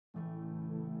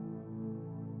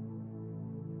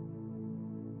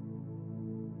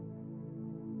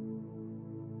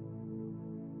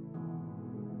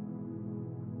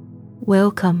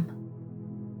Welcome,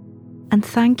 and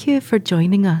thank you for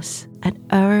joining us at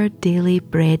Our Daily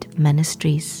Bread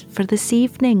Ministries for this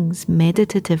evening's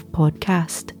meditative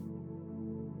podcast.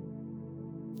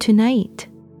 Tonight,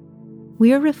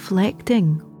 we are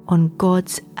reflecting on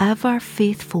God's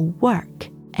ever-faithful work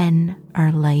in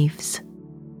our lives.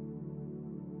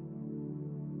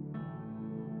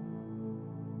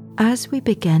 As we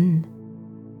begin,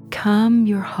 calm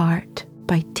your heart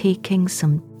by taking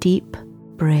some deep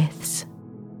breaths.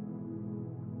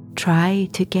 Try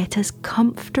to get as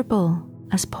comfortable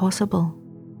as possible.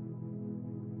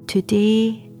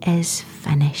 Today is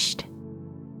finished.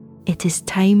 It is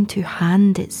time to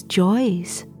hand its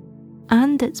joys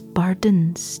and its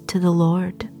burdens to the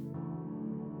Lord.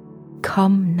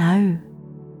 Come now,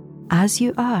 as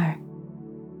you are,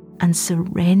 and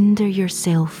surrender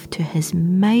yourself to His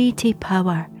mighty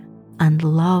power and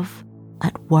love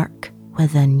at work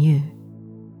within you.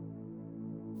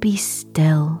 Be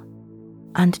still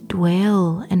and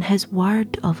dwell in His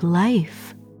word of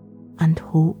life and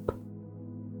hope.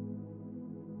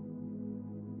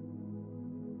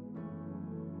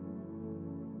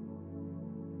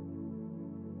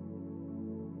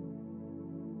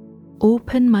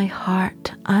 Open my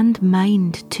heart and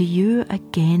mind to you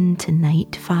again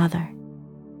tonight, Father.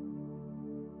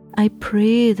 I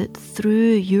pray that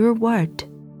through your word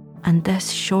and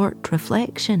this short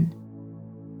reflection,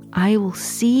 I will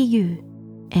see you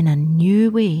in a new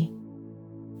way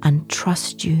and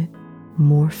trust you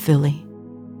more fully.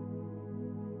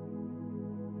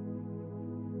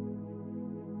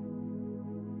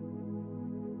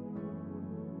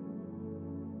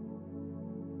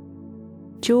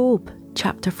 Job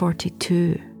chapter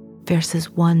 42, verses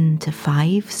 1 to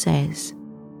 5 says,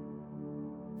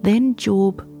 Then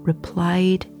Job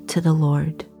replied to the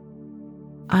Lord,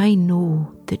 I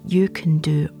know that you can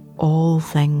do all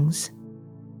things.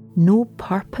 No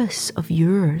purpose of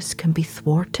yours can be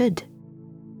thwarted.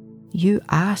 You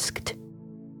asked,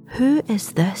 Who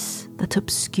is this that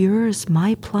obscures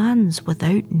my plans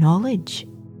without knowledge?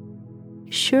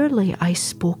 Surely I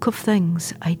spoke of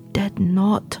things I did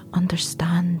not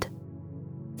understand,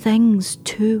 things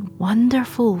too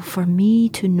wonderful for me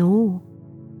to know.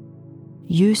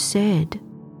 You said,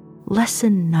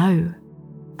 Listen now,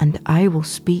 and I will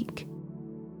speak.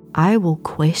 I will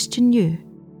question you,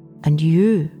 and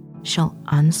you shall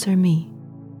answer me.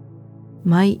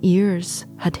 My ears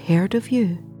had heard of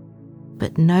you,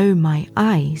 but now my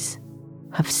eyes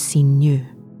have seen you.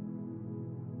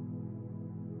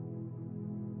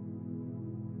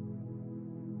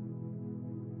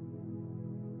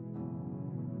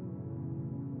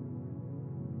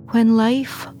 When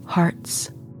life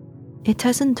hurts, it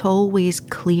isn't always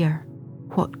clear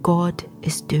what God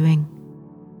is doing.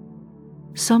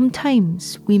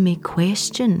 Sometimes we may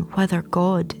question whether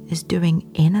God is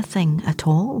doing anything at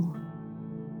all.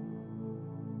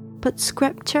 But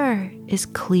Scripture is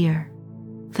clear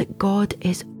that God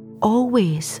is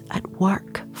always at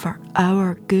work for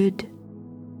our good.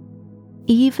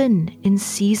 Even in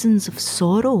seasons of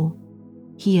sorrow,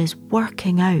 He is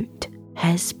working out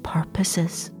His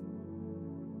purposes.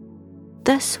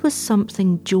 This was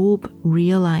something Job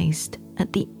realised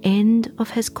at the end of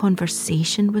his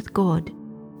conversation with God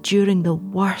during the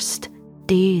worst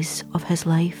days of his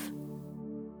life.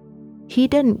 He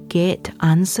didn't get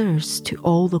answers to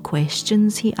all the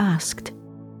questions he asked,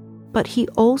 but he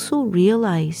also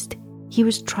realised he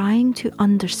was trying to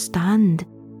understand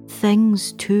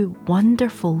things too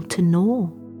wonderful to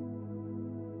know.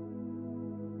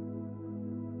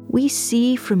 We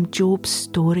see from Job's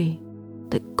story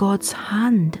that God's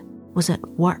hand was at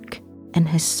work in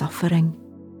his suffering.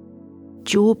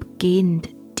 Job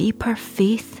gained deeper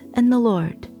faith in the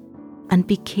Lord and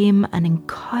became an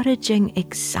encouraging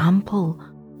example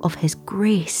of His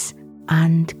grace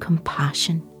and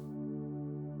compassion.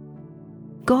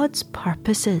 God's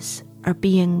purposes are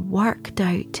being worked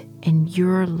out in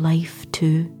your life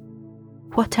too.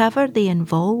 Whatever they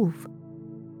involve,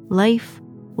 life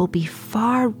will be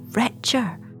far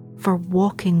richer for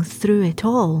walking through it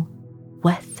all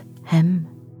with Him.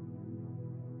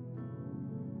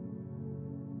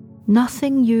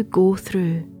 Nothing you go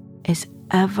through is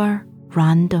ever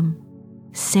random,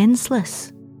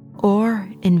 senseless,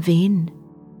 or in vain.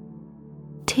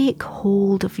 Take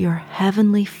hold of your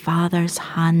Heavenly Father's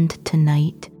hand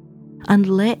tonight and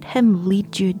let Him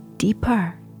lead you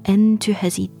deeper into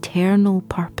His eternal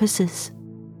purposes.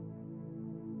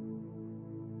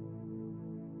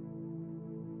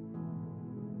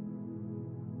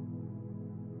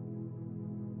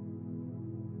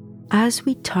 As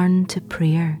we turn to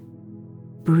prayer,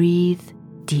 breathe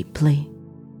deeply,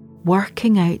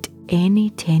 working out any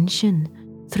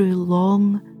tension through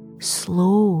long,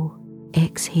 slow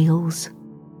exhales.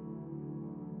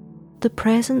 The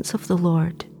presence of the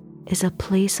Lord is a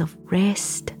place of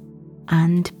rest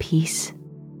and peace.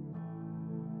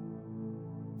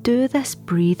 Do this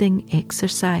breathing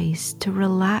exercise to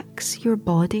relax your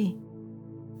body,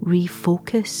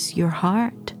 refocus your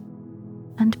heart,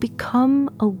 and become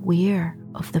aware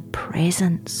of the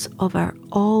presence of our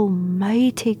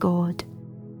Almighty God,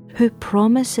 who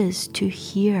promises to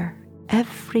hear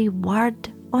every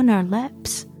word on our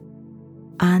lips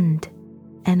and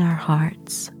in our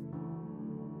hearts.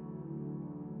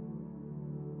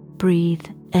 Breathe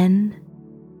in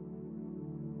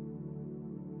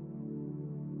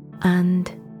and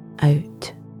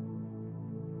out,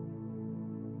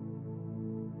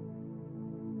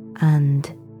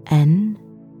 and in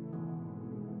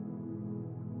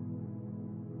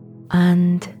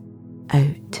and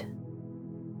out,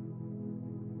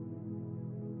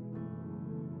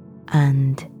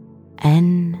 and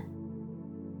in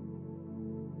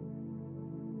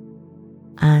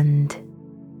and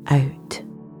out.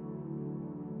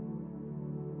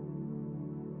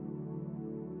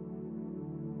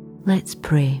 Let's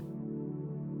pray.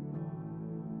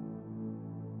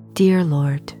 Dear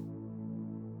Lord,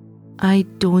 I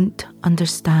don't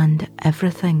understand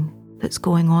everything that's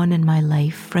going on in my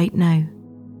life right now,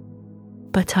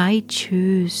 but I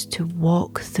choose to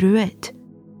walk through it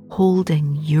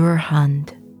holding your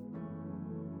hand.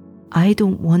 I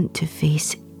don't want to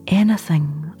face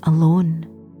anything alone.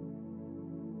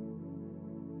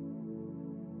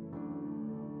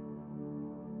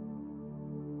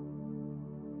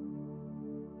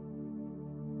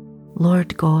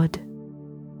 Lord God,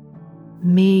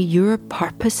 may your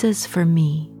purposes for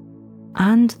me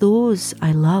and those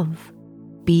I love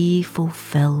be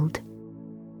fulfilled,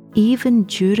 even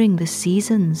during the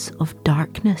seasons of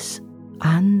darkness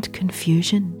and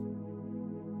confusion.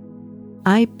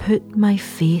 I put my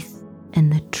faith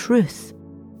in the truth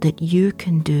that you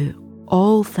can do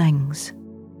all things.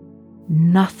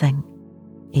 Nothing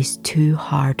is too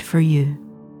hard for you.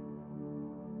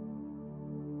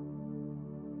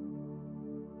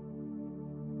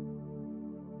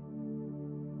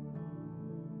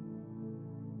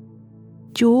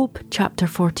 Job chapter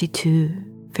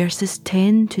 42, verses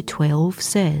 10 to 12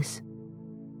 says,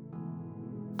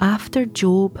 After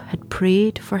Job had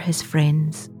prayed for his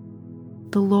friends,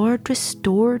 the Lord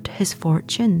restored his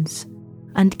fortunes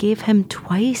and gave him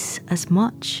twice as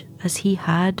much as he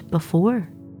had before.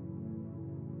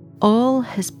 All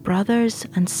his brothers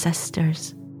and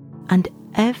sisters and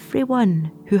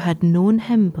everyone who had known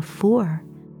him before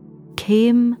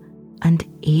came and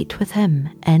ate with him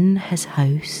in his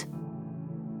house.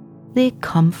 They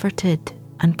comforted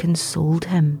and consoled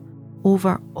him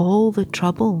over all the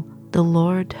trouble the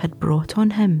Lord had brought on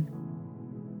him,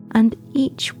 and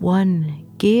each one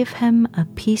gave him a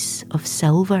piece of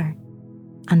silver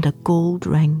and a gold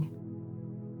ring.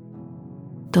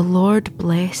 The Lord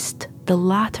blessed the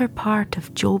latter part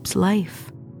of Job's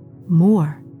life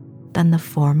more than the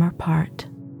former part.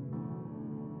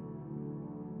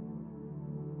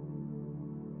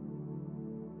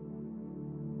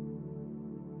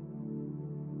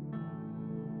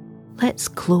 Let's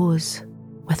close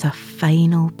with a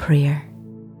final prayer.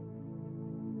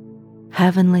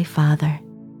 Heavenly Father,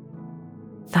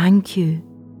 thank you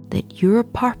that your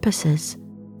purposes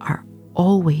are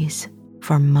always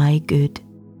for my good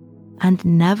and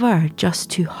never just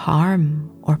to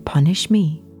harm or punish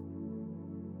me.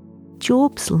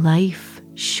 Job's life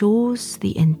shows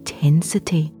the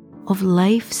intensity of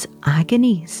life's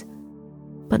agonies,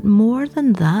 but more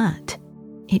than that,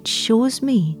 it shows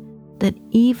me that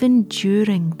even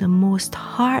during the most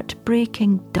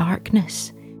heartbreaking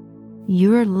darkness,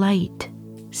 your light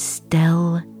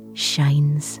still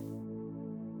shines.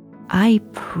 I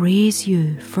praise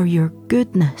you for your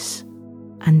goodness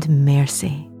and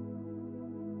mercy.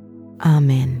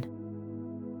 Amen.